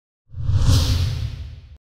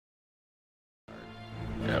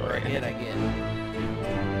hit I get.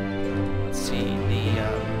 Let's see, the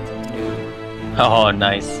new... Oh,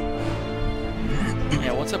 nice.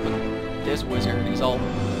 Yeah, what's up with this wizard? He's all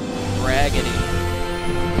raggedy.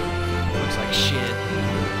 Looks like shit.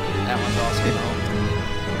 That one's awesome though.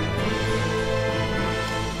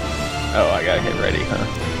 Oh, I gotta hit ready, huh?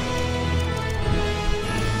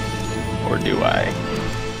 Or do I?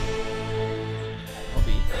 I'll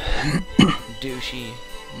be douchey,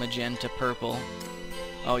 magenta, purple.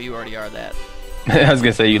 Oh, you already are that. I was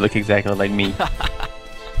gonna say you look exactly like me.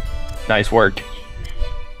 Nice work.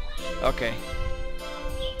 Okay.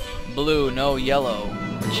 Blue, no yellow.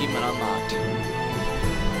 Achievement unlocked.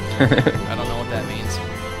 I don't know what that means.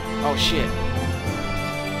 Oh shit.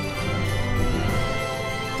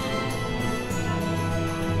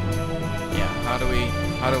 Yeah, how do we...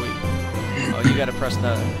 Oh, you gotta press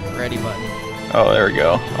the ready button. Oh, there we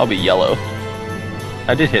go. I'll be yellow.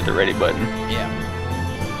 I did hit the ready button. Yeah.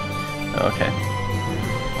 Okay.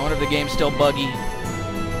 I wonder if the game's still buggy.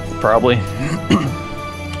 Probably.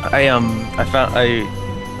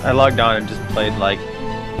 I logged on and just played like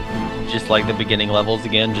the beginning levels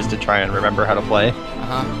again just to try and remember how to play.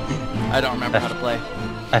 Uh-huh. I don't remember how to play.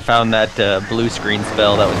 I found that blue screen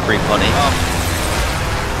spell, that was pretty funny. Oh.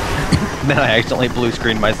 Then I accidentally blue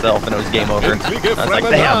screened myself and it was game over. I was like,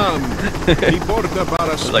 damn. I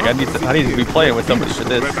was like, I need to be playing with somebody for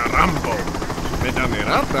this.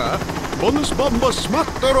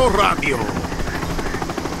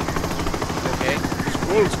 Okay.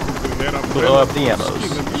 Blow up the ammos.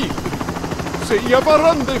 Let's see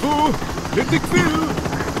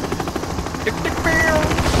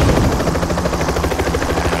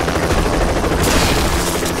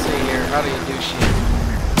here, how do you do shit?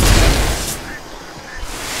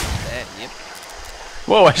 That, yep.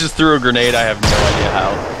 Whoa, I just threw a grenade, I have no idea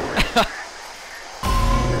how.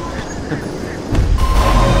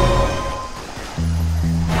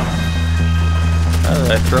 How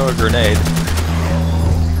did I throw a grenade?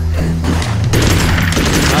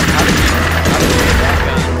 How did you get that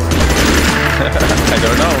gun? I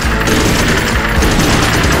don't know.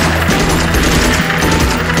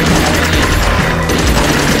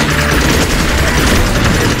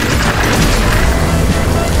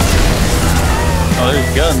 Oh,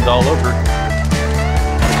 there's guns all over.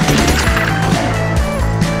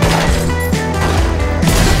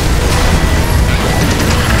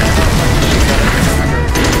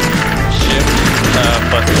 Shift,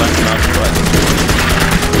 plus left mouse button.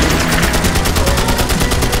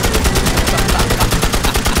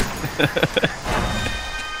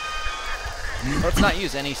 Let's not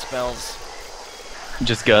use any spells.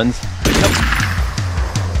 Just guns.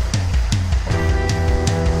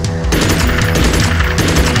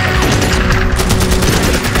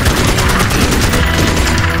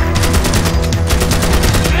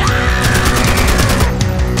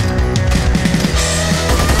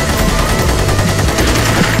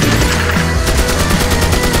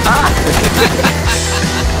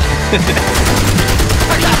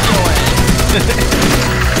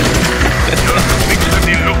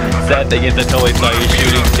 Sad thing is I totally saw you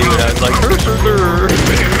shooting too, and I was like, I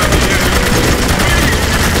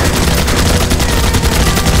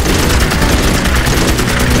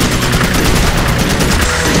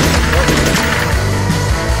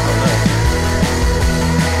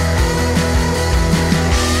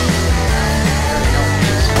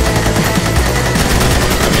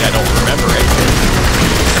mean, I don't remember it.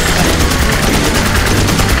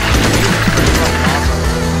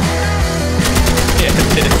 Yeah,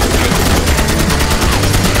 it is.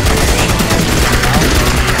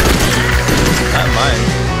 Not mine.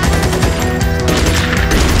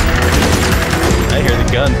 I hear the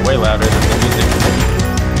guns way louder than the music.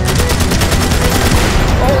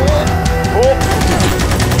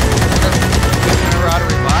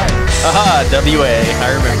 Haha, WA, I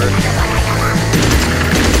remember.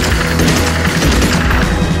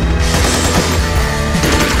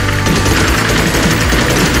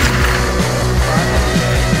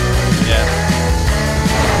 Yeah.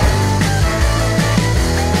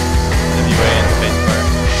 WA and spacebar.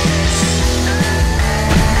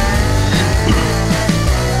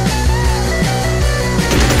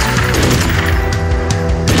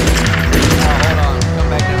 Hold on, come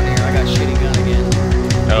back down here. I got shitty gun again.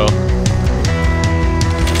 Oh.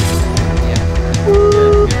 Yeah.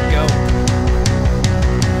 Good to go.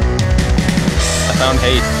 I found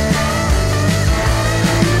haste.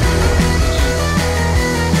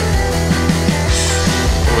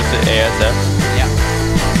 What was it, ASF? Yeah.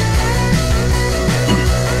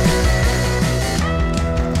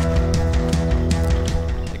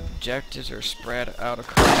 Objectives are spread out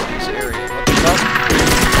across these areas. What the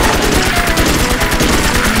fuck?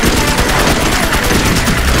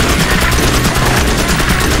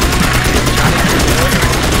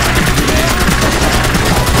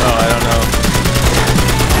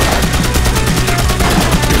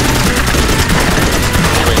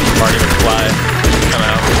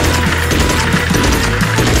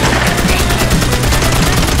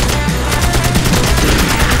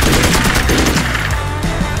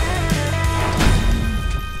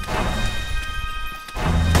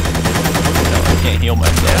 heal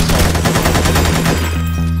myself.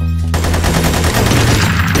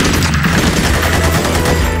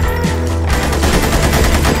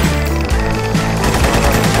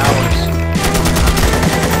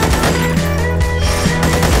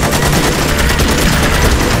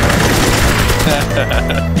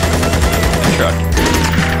 The truck.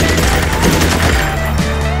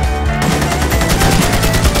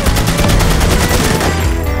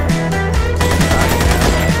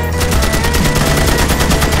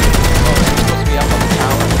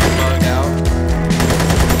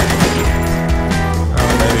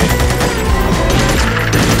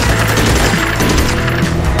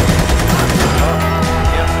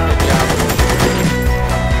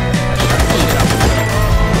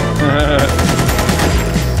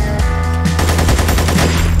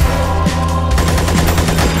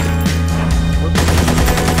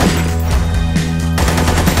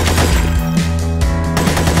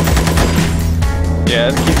 Yeah,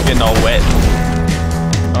 it keeps getting all wet.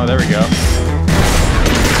 Oh, there we go.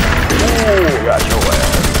 Oh, got your wet.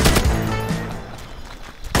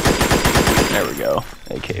 There we go.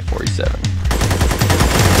 AK-47.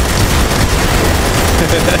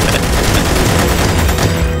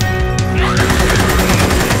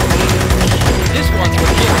 This one's for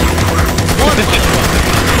killing. One motherfucker.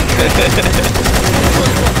 This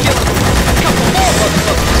one's for killing a couple more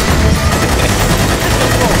motherfuckers.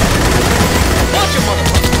 Bunch of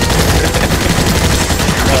motherfuckers.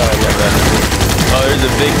 Oh, yeah, that. Oh, there's a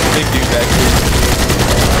big dude back here.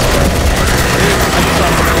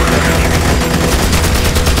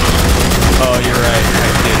 Oh, you're right.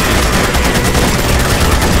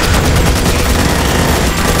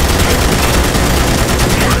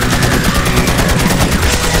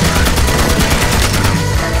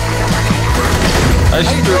 I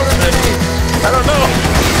did. I don't know.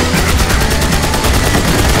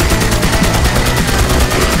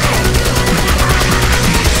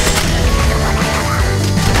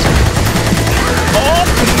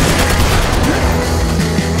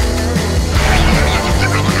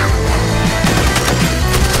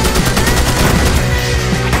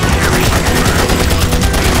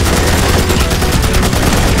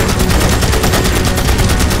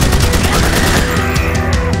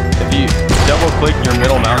 Click your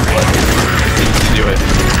middle mouse button to do it.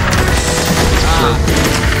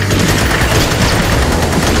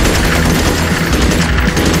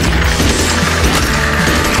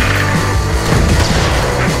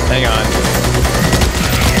 Hang on.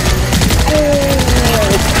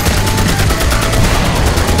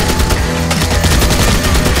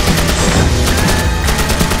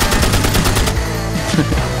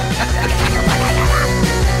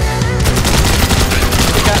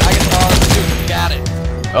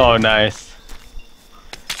 Oh, nice.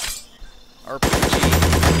 RPG.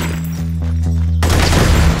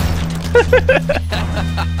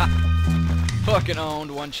 Fucking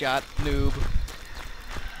owned, one shot, noob.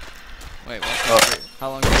 Wait, what? Oh. How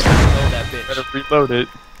long does it reload that bitch? Better reload it.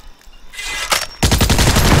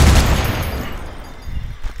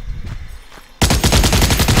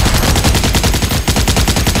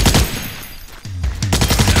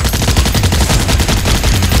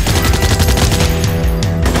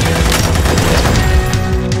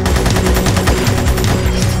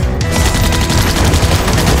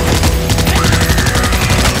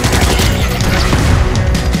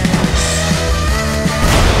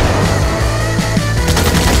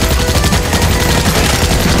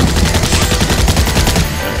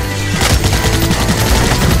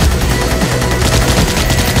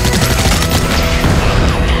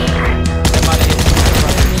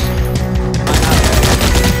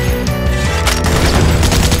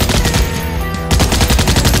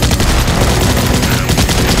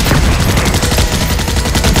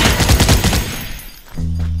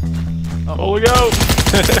 Oh, we go!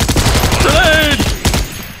 Grenade!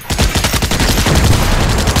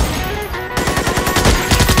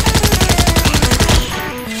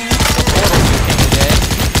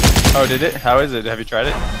 Oh, did it? How is it? Have you tried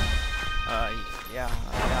it? Yeah.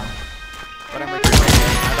 But I'm recording it.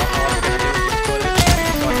 I don't know what I'm gonna do with this footage,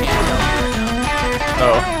 so I can't tell you right now.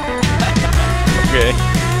 Oh. Okay.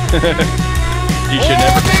 You should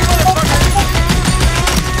never...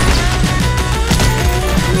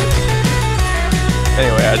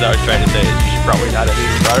 Anyway, as I was trying to say, you should probably not have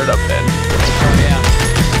even brought it up then. Oh, yeah.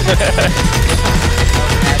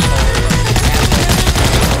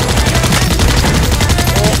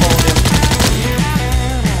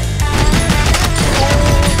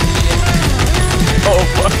 Oh,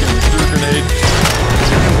 fucking threw a grenade.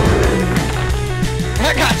 I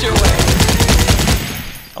got your way.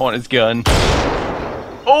 I want his gun.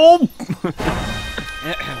 Oh! Do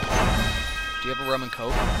you have a rum and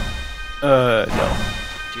coke? No.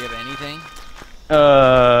 Do you have anything?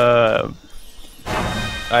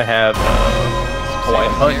 I have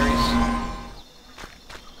Hawaiian Punch.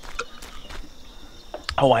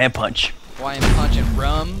 Hawaiian Punch. Hawaiian Punch and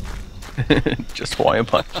rum? Just Hawaiian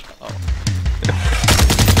Punch. Oh.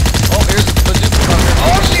 Oh, here's the bazooka buster.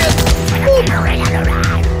 Oh, shit!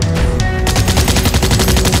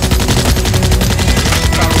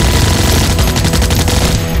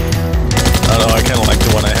 I don't know, I kind of like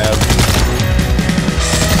the one I have.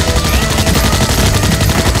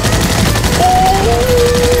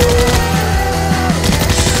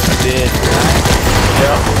 I did.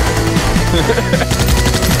 Yep.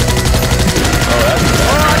 Oh, that's bad.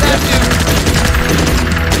 Oh, that dude!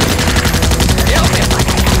 Help me!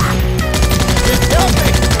 Help me!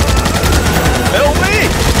 Help me!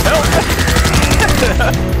 Help me!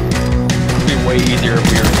 It'd be way easier if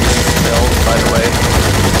we were using spells, by the way.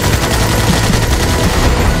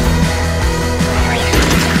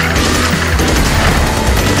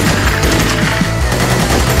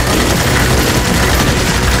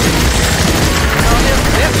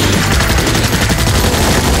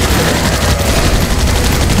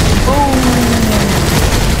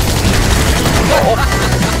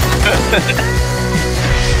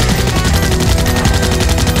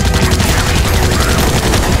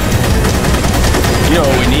 You know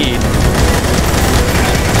what we need?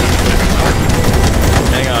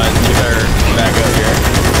 Hang on, you better back up here.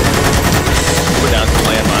 Put down some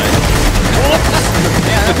landmines.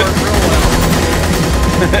 Yeah, that worked real well.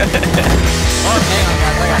 Oh, hang on,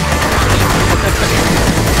 guys, I got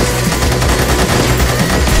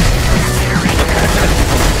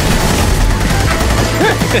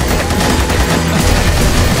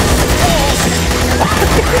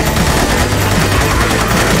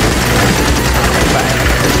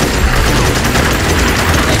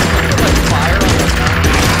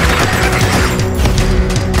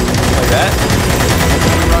Like that?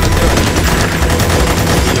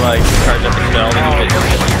 You like charge up a spell and you get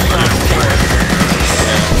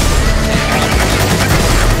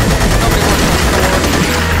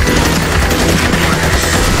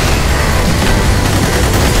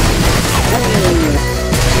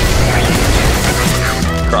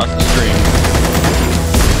across the stream.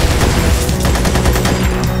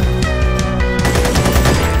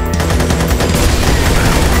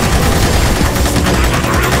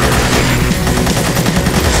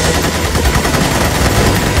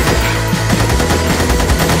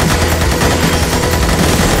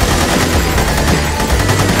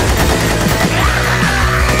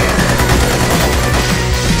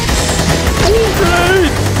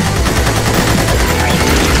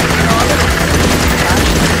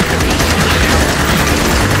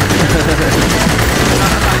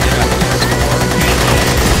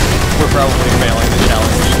 We're probably failing the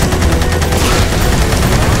challenge.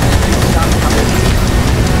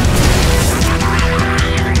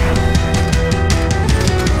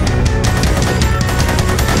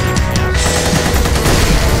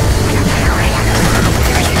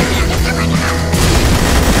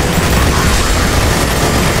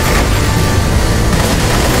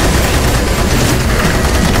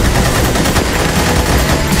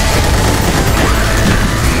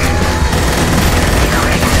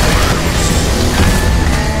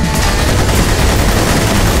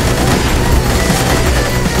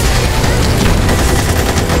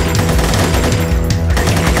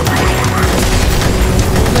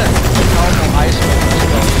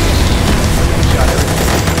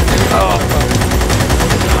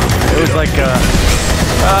 Like,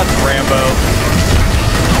 it's Rambo.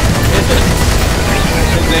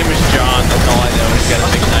 His name is John, that's all I know. He's got a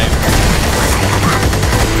big knife.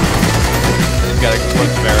 He's got a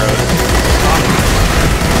bunch of arrows.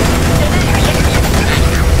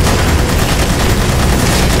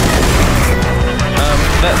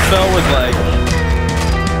 That spell was like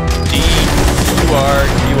D, QR,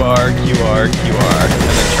 QR, QR, QR, and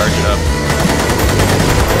then charge it up.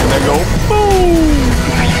 And then go, boom!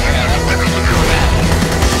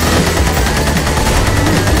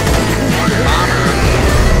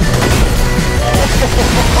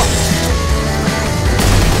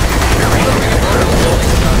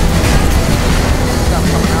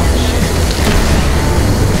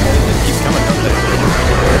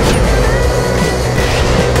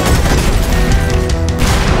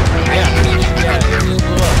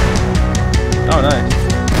 Oh, nice.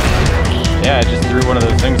 Yeah, I just threw one of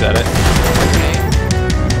those things at it.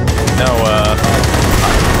 No,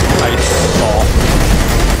 ice ball.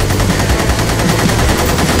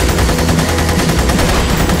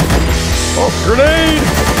 Oh, grenade!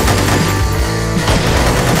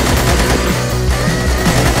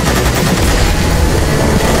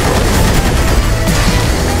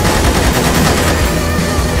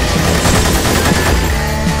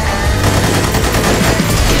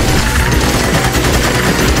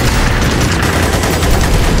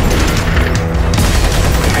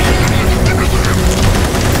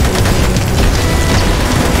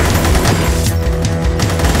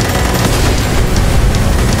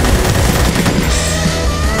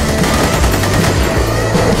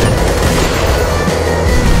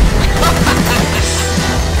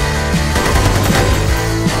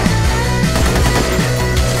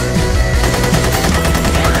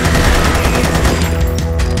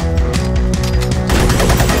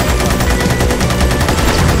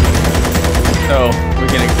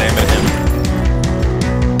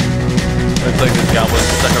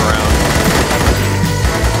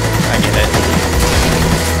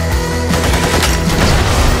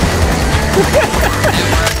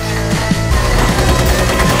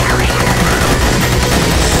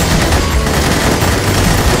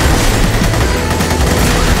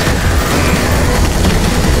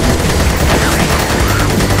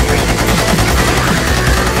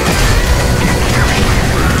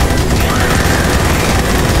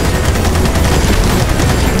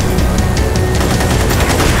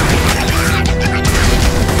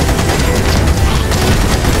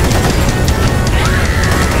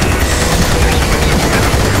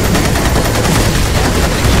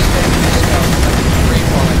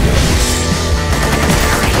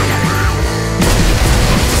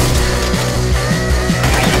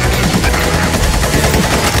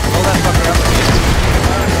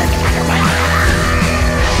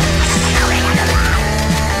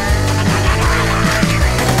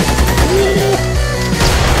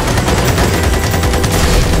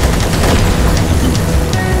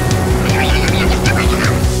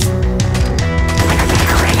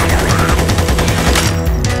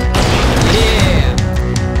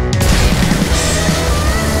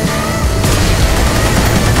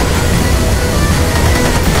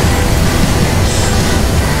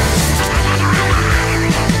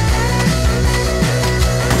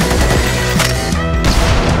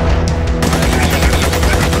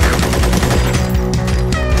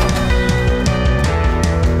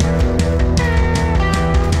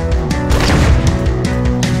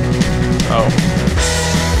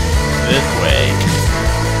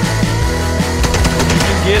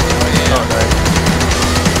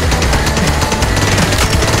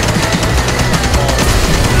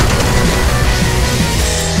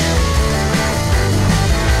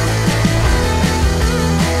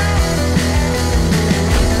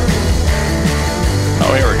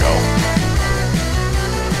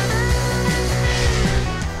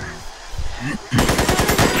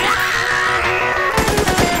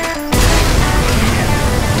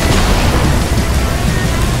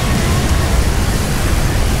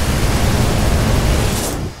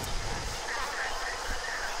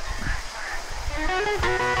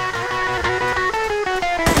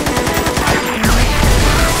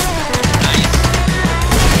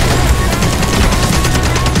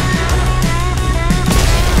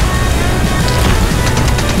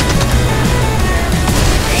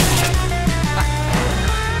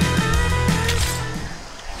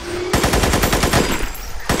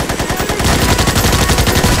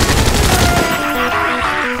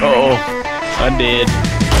 I'm dead.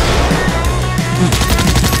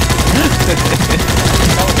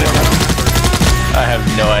 I have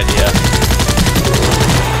no idea.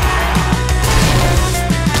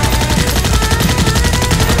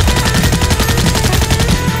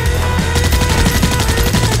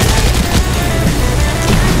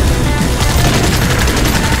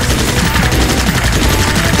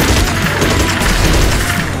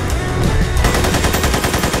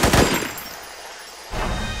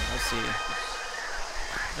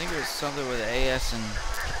 I think it was something with AS and...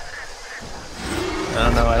 I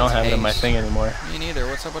don't know, I don't have it in my thing anymore. Me neither,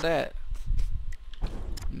 what's up with that?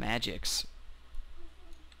 Magicks.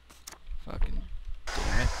 Fucking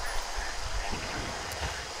damn it.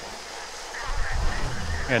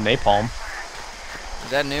 I got napalm. Is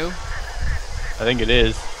that new? I think it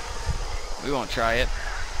is. We won't try it.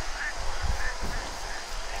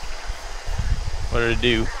 What did it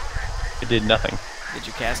do? It did nothing. Did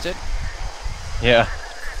you cast it? Yeah.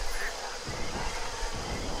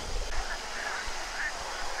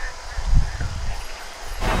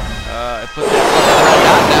 I put that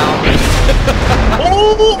fucking red dot down.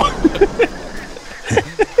 Oh!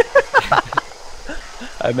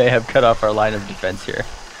 I may have cut off our line of defense here.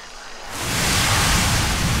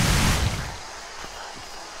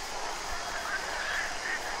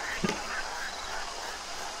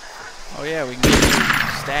 Oh yeah, we can get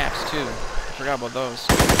staffs too. I forgot about those.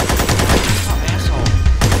 Oh, asshole.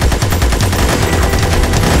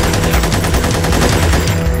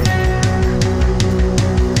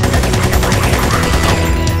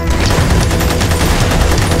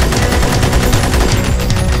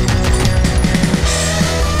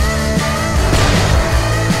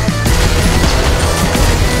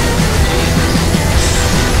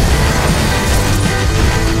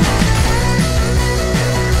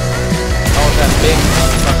 Big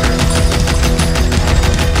motherfucker.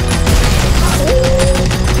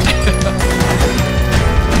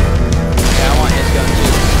 Yeah, I want his gun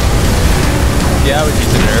too. Yeah, I was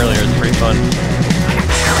using it earlier. It's pretty fun.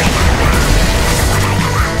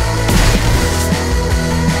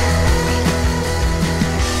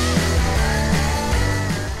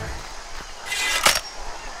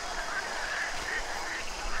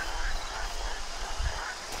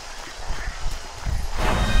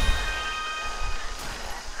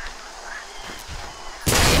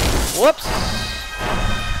 Whoops!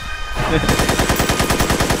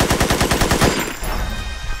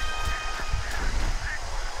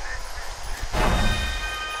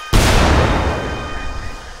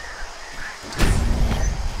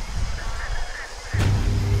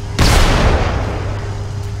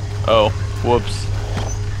 Oh, whoops.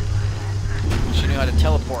 She knew how to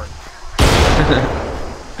teleport.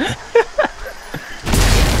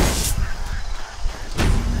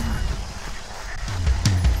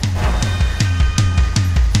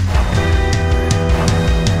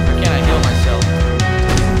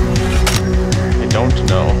 Don't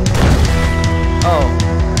know. Oh,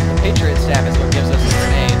 the Patriot staff is what gives us the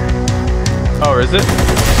grenade. Oh, is it?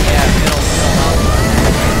 Yeah, middle mouse button.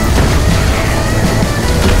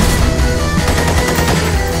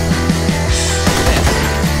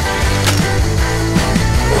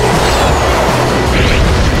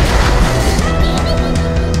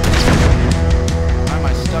 Why am I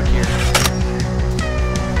stuck here?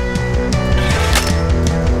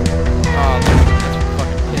 Oh, that's a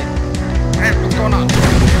fucking pit. What's going on?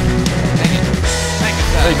 Dang it. Thank you,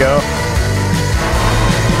 There you go.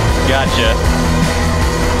 Gotcha.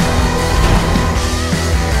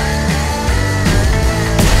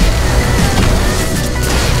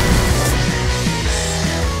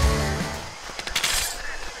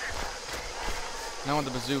 Now with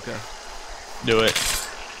the bazooka. Do it.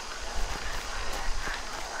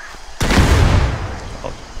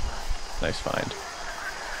 Oh, nice find.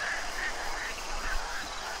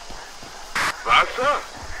 Vasa,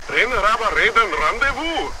 Renraba Reden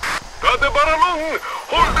Rendezvous. Kade Baralong,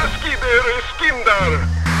 Holde Skidere Skindar.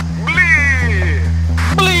 Bli!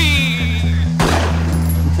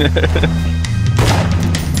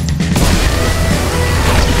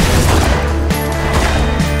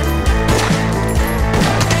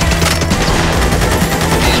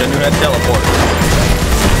 Shouldn't have had teleport.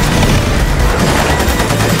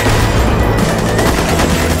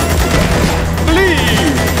 Please!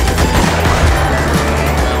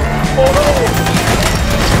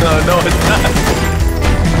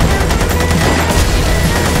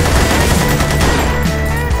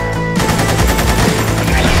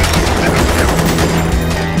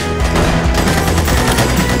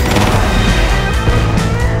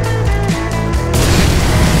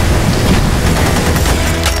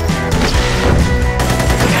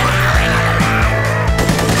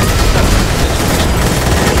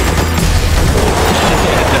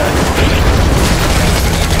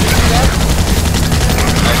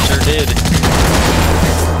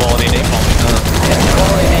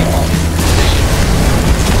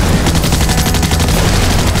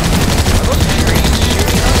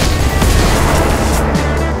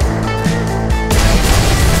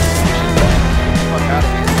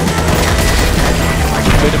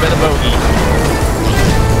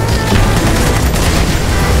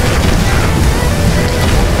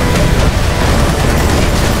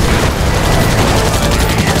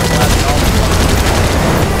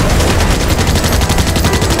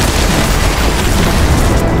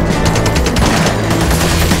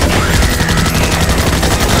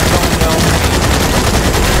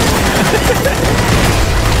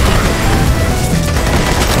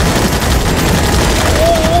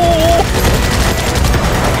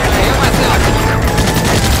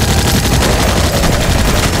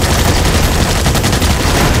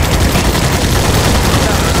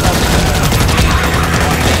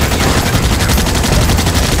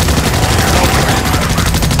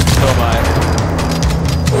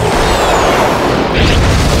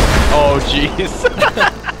 jeez.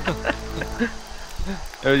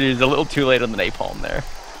 Oh, geez, a little too late on the napalm there.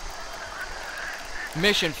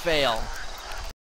 Mission fail.